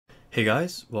Hey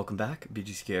guys, welcome back.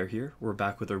 BGSKR here. We're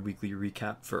back with our weekly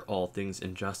recap for all things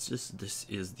Injustice. This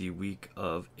is the week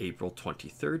of April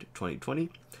 23rd, 2020.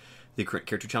 The current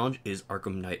character challenge is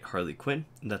Arkham Knight Harley Quinn,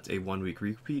 and that's a 1 week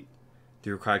repeat.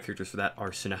 The required characters for that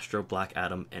are Sinestro, Black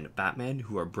Adam, and Batman,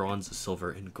 who are bronze, silver,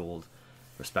 and gold,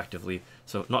 respectively.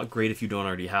 So not great if you don't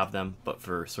already have them, but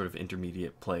for sort of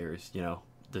intermediate players, you know,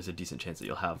 there's a decent chance that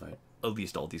you'll have at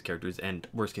least all these characters, and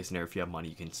worst case scenario, if you have money,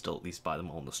 you can still at least buy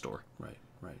them all in the store. Right.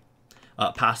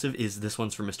 Passive is this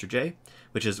one's for Mr. J,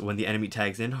 which is when the enemy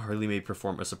tags in, Harley may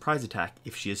perform a surprise attack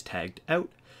if she is tagged out.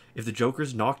 If the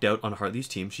Joker's knocked out on Harley's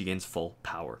team, she gains full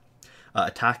power.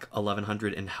 Attack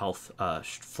 1100 and health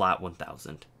flat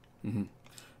 1000.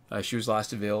 She was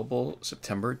last available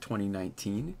September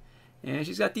 2019, and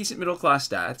she's got decent middle class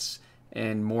stats,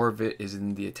 and more of it is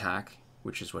in the attack,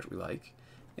 which is what we like.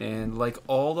 And like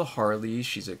all the Harleys,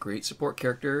 she's a great support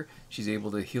character. She's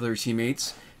able to heal her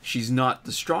teammates. She's not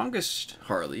the strongest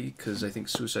Harley, because I think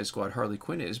Suicide Squad Harley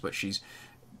Quinn is, but she's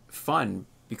fun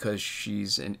because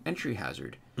she's an entry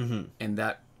hazard. And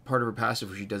that part of her passive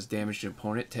where she does damage to an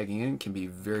opponent tagging in can be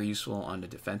very useful on the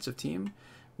defensive team.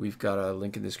 We've got a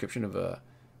link in the description of a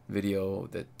video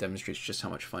that demonstrates just how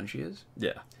much fun she is.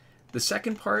 Yeah. The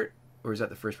second part, or is that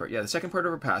the first part? Yeah, the second part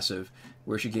of her passive,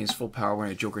 where she gains full power when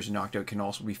a Joker's knocked out, can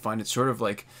also be fun. It sort of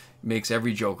like makes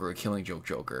every Joker a Killing Joke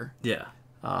Joker. Yeah.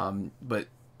 But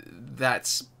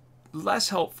that's less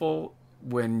helpful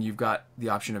when you've got the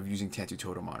option of using Tattoo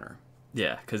Totem on her.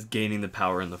 Yeah, because gaining the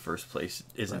power in the first place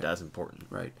isn't as important.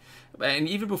 Right. And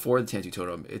even before the Tattoo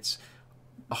Totem, it's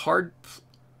a hard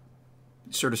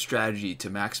sort of strategy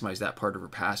to maximize that part of her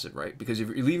passive, right? Because if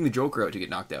you're leaving the Joker out to get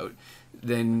knocked out,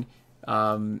 then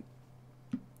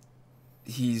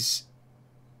he's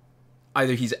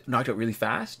knocked out really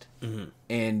fast,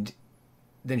 and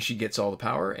then she gets all the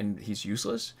power and he's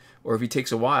useless. Or if he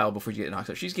takes a while before you get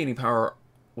knocked out, she's gaining power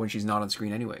when she's not on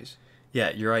screen anyways. Yeah,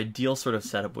 your ideal sort of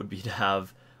setup would be to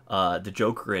have the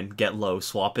Joker in, get low,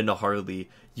 swap into Harley,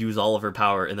 use all of her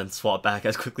power, and then swap back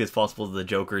as quickly as possible to the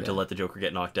Joker to let the Joker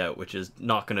get knocked out, which is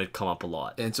not going to come up a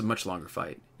lot. And it's a much longer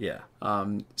fight. Yeah.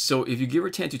 So if you give her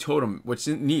Tattoo Totem, what's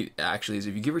neat actually is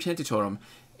if you give her Tattoo Totem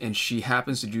and she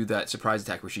happens to do that surprise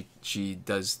attack where she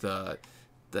does the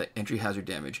entry hazard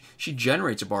damage, she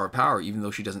generates a bar of power even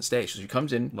though she doesn't stay. So she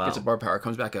comes in, gets a bar of power,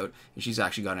 comes back out, and she's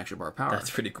actually got an extra bar of power. That's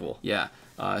pretty cool. Yeah.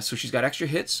 So she's got extra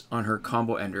hits on her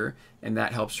combo ender, and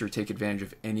that helps her take advantage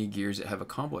of any gears that have a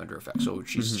combo ender effect. So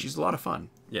she's a lot of fun.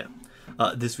 Yeah.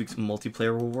 This week's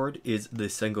multiplayer reward is the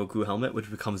Sengoku helmet,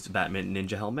 which becomes the Batman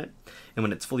Ninja helmet. And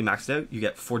when it's fully maxed out, you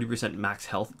get 40% max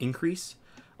health increase.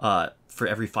 For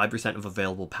every 5% of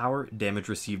available power, damage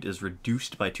received is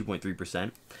reduced by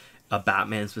 2.3%. A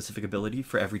Batman-specific ability,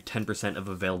 for every 10% of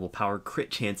available power, crit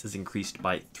chance is increased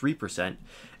by 3%. And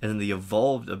then the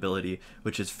evolved ability,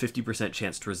 which is 50%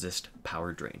 chance to resist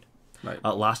power drain. Right.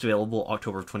 Last available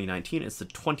October of 2019. It's the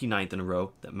 29th in a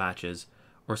row that matches,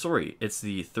 or sorry, it's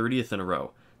the 30th in a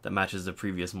row that matches the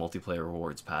previous multiplayer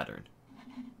rewards pattern.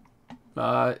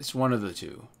 It's one of the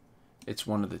two.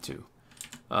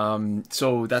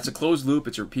 So that's a closed loop.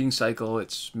 It's a repeating cycle.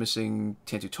 It's missing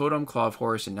Tattoo Totem, Claw of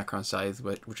Horse, and Necron Scythe,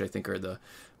 which I think are the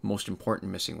most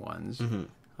important missing ones.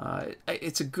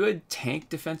 It's a good tank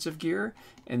defensive gear,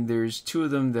 and there's two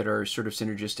of them that are sort of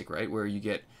synergistic, right? Where you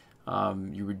get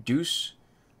you reduce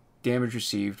damage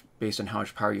received based on how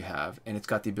much power you have, and it's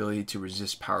got the ability to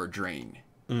resist power drain.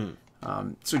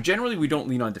 So generally, we don't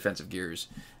lean on defensive gears,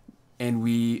 and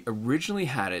we originally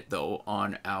had it though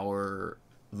on our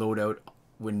loadout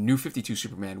when New 52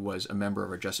 Superman was a member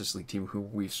of our Justice League team, who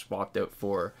we've swapped out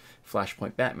for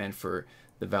Flashpoint Batman for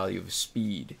the value of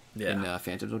speed in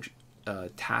Phantom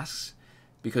tasks.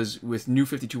 Because with New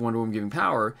 52 Wonder Woman giving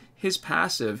power, his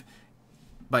passive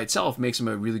by itself makes him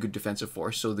a really good defensive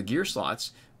force. So the gear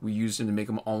slots, we used him to make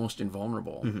him almost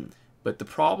invulnerable. But the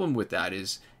problem with that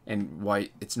is, and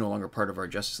why it's no longer part of our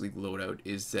Justice League loadout,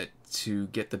 is that to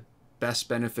get the best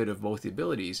benefit of both the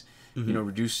abilities, you know,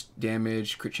 reduce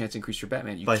damage, crit chance, increase your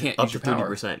Batman, you can't use your power.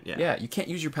 30%, yeah, you can't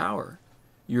use your power.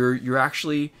 You're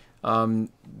actually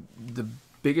the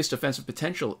biggest offensive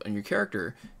potential in your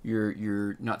character.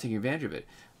 You're not taking advantage of it.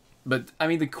 But I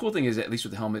mean, the cool thing is, at least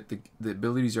with the helmet, the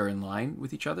abilities are in line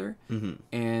with each other,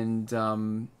 and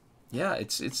yeah,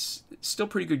 it's still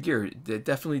pretty good gear. It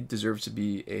definitely deserves to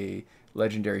be a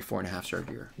legendary 4.5-star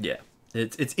gear. Yeah.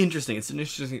 It's interesting. It's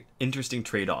an interesting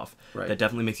trade-off that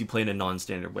definitely makes you play in a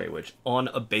non-standard way, which on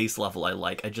a base level I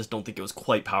like. I just don't think it was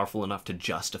quite powerful enough to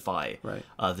justify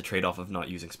the trade-off of not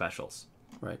using specials.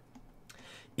 Right.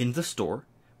 In the store,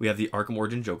 we have the Arkham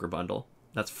Origin Joker bundle,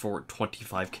 That's for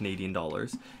 25 Canadian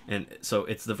dollars. And so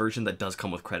it's the version that does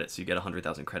come with credits. So you get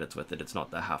 100,000 credits with it. It's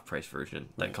not the half price version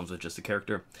that comes with just the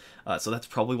character. So that's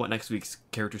probably what next week's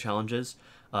character challenge is.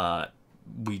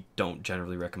 We don't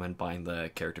generally recommend buying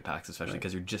the character packs, especially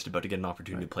because you're just about to get an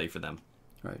opportunity to play for them.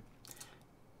 Right.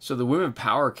 So the Women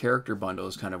Power character bundle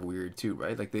is kind of weird too,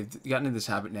 right? Like they've gotten into this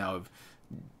habit now of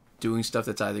doing stuff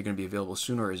that's either going to be available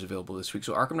sooner or is available this week.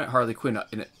 So Arkham Knight Harley Quinn,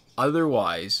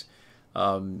 otherwise,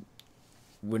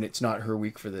 when it's not her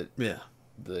week for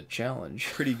the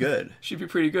challenge, Pretty good. should be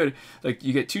pretty good. Like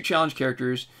you get 2 challenge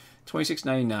characters,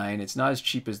 $26.99. It's not as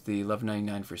cheap as the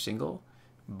 $11.99 for single,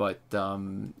 but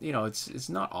you know, it's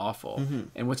not awful.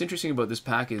 And what's interesting about this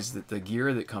pack is that the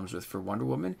gear that comes with for Wonder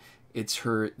Woman, it's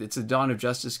a Dawn of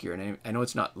Justice gear, and I know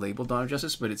it's not labeled Dawn of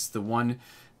Justice, but it's the one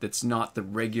that's not the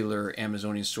regular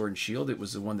Amazonian Sword and Shield. It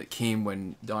was the one that came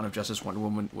when Dawn of Justice Wonder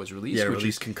Woman was released. Yeah,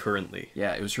 released concurrently.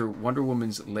 Yeah, it was her Wonder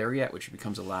Woman's Lariat, which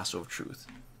becomes a Lasso of Truth.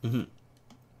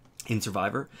 In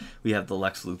Survivor, we have the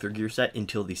Lex Luthor gear set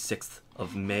until the 6th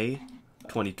of May,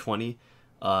 2020.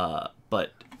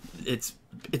 But it's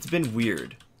been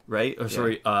weird, right? Or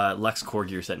sorry, Lex Core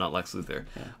gear set, not Lex Luthor.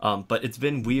 Yeah. But it's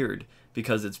been weird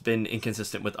because it's been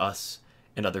inconsistent with us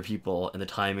and other people, and the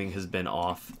timing has been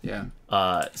off. Yeah.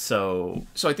 So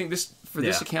I think this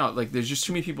account, like, there's just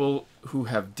too many people who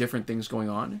have different things going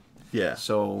on. Yeah.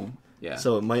 So yeah.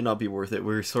 So it might not be worth it.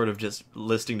 We're sort of just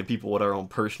listing to people what our own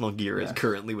personal gear is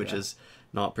currently, which is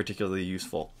not particularly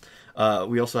useful.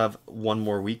 We also have one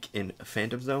more week in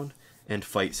Phantom Zone, and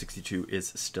Fight 62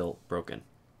 is still broken.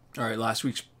 All right. Last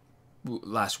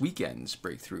weekend's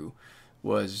breakthrough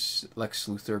was Lex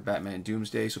Luthor, Batman, and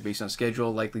Doomsday. So based on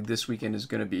schedule, likely this weekend is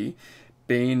going to be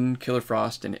Bane, Killer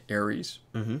Frost, and Ares.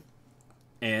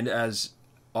 And as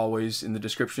always, in the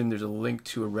description, there's a link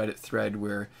to a Reddit thread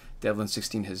where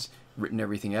Devlin16 has written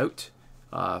everything out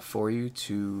for you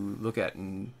to look at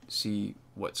and see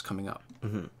what's coming up.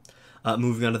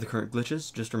 Moving on to the current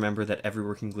glitches, just remember that every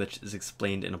working glitch is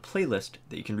explained in a playlist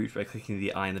that you can reach by clicking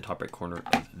the eye in the top right corner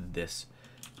of this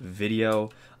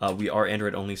video. We are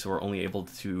Android only, so we're only able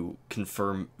to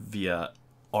confirm via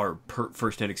our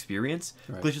first-hand experience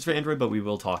glitches for Android, but we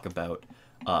will talk about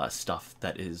stuff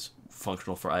that is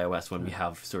functional for iOS when we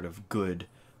have sort of good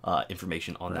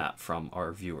information on that from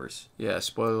our viewers. Yeah,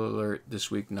 spoiler alert,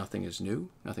 this week nothing is new,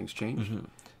 nothing's changed.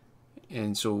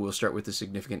 And so we'll start with the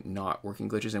significant not working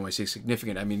glitches. And when I say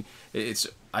significant, I mean,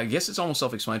 I guess it's almost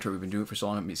self-explanatory. We've been doing it for so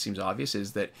long, it seems obvious,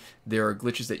 is that there are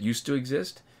glitches that used to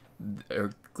exist,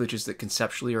 or glitches that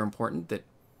conceptually are important that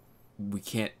we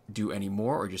can't do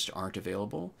anymore or just aren't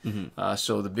available.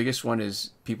 So the biggest one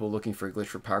is people looking for a glitch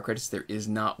for power credits. There is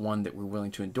not one that we're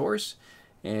willing to endorse.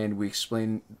 And we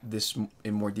explain this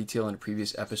in more detail in a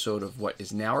previous episode of what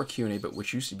is now our Q&A, but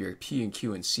which used to be our P and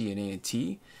Q and C and A and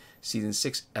T. Season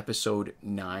 6, Episode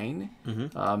 9.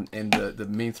 And the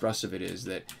main thrust of it is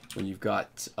that when you've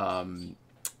got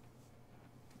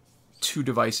 2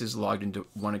 devices logged into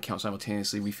one account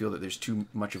simultaneously, we feel that there's too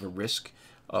much of a risk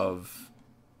of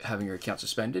having your account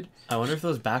suspended. I wonder if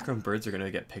those background birds are going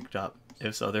to get picked up.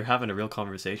 If so, they're having a real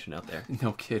conversation out there.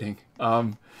 No kidding.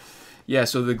 Yeah,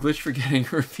 so the glitch for getting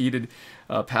repeated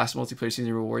past multiplayer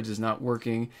season rewards is not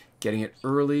working. Getting it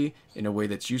early in a way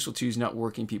that's useful to you is not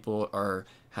working. People are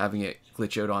having it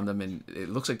glitch out on them, and it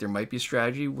looks like there might be a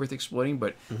strategy worth exploiting,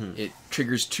 but it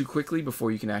triggers too quickly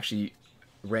before you can actually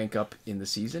rank up in the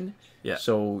season. Yeah.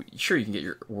 So sure, you can get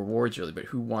your rewards early, but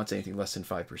who wants anything less than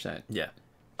 5%? Yeah.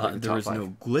 There is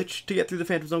no glitch to get through the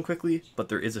Phantom Zone quickly, but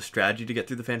there is a strategy to get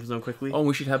through the Phantom Zone quickly. Oh, and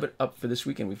we should have it up for this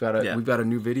weekend. We've got a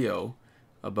new video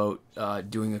about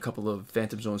doing a couple of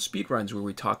Phantom Zone speedruns where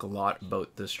we talk a lot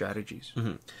about the strategies.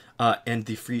 And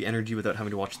the free energy without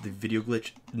having to watch the video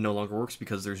glitch no longer works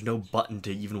because there's no button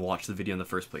to even watch the video in the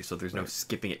first place, so there's no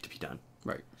skipping it to be done.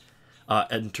 Right.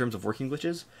 In terms of working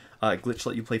glitches, glitch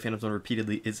let you play Phantom Zone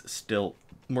repeatedly is still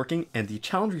working, and the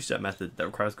challenge reset method that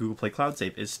requires Google Play Cloud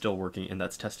Save is still working, and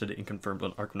that's tested and confirmed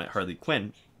on Arkham Knight Harley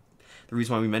Quinn. The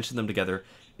reason why we mentioned them together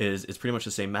is it's pretty much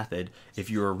the same method. If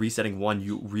you're resetting one,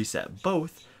 you reset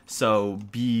both, so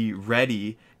be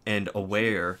ready and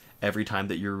aware every time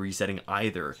that you're resetting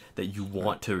either that you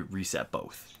want to reset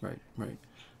both. Right.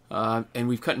 And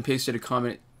we've cut and pasted a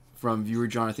comment from viewer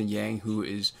Jonathan Yang, who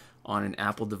is on an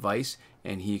Apple device,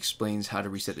 and he explains how to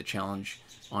reset the challenge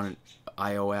on an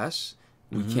iOS.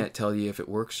 We can't tell you if it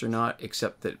works or not,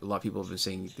 except that a lot of people have been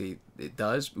saying it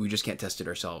does. We just can't test it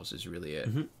ourselves is really it.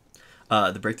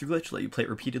 The breakthrough glitch, let you play it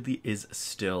repeatedly, is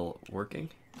still working.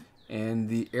 And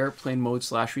the airplane mode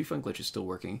 / refund glitch is still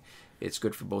working. It's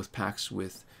good for both packs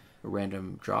with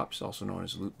random drops, also known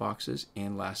as loot boxes,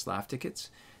 and last laugh tickets.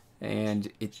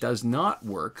 And it does not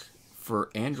work for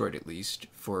Android at least,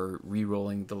 for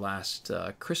re-rolling the last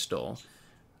Crystal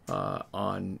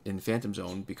in Phantom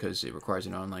Zone because it requires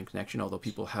an online connection, although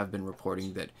people have been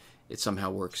reporting that it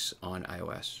somehow works on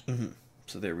iOS.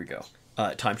 So there we go.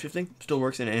 Time shifting still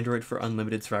works in Android for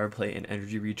unlimited survivor play and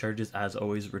energy recharges. As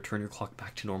always, return your clock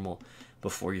back to normal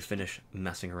before you finish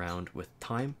messing around with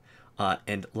time.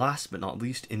 And last but not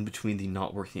least, in between the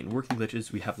not working and working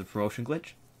glitches, we have the promotion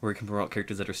glitch, where you can promote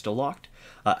characters that are still locked.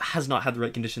 Has not had the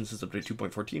right conditions since update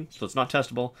 2.14, so it's not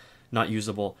testable, not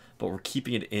usable, but we're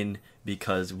keeping it in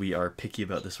because we are picky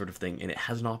about this sort of thing, and it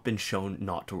has not been shown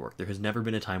not to work. There has never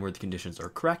been a time where the conditions are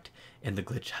correct and the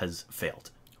glitch has failed.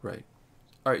 Right.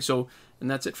 All right, so, and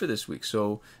that's it for this week.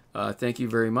 So, thank you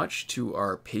very much to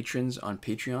our patrons on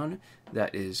Patreon.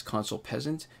 That is Console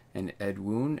Peasant and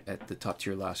Edwoon at the top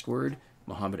tier last word,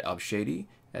 Mohammed Albshaiti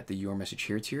at the Your Message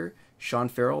Here tier, Shawn,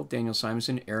 Farrell, Daniel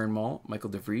Simonson, Aaron Maule, Michael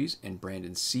DeVries, and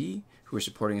Brandon C., who are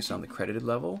supporting us on the credited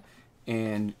level,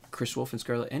 and Chris Wolff and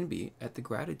Scarlet Enby at the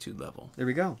gratitude level. There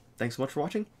we go. Thanks so much for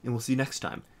watching, and we'll see you next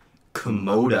time.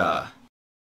 Komoda.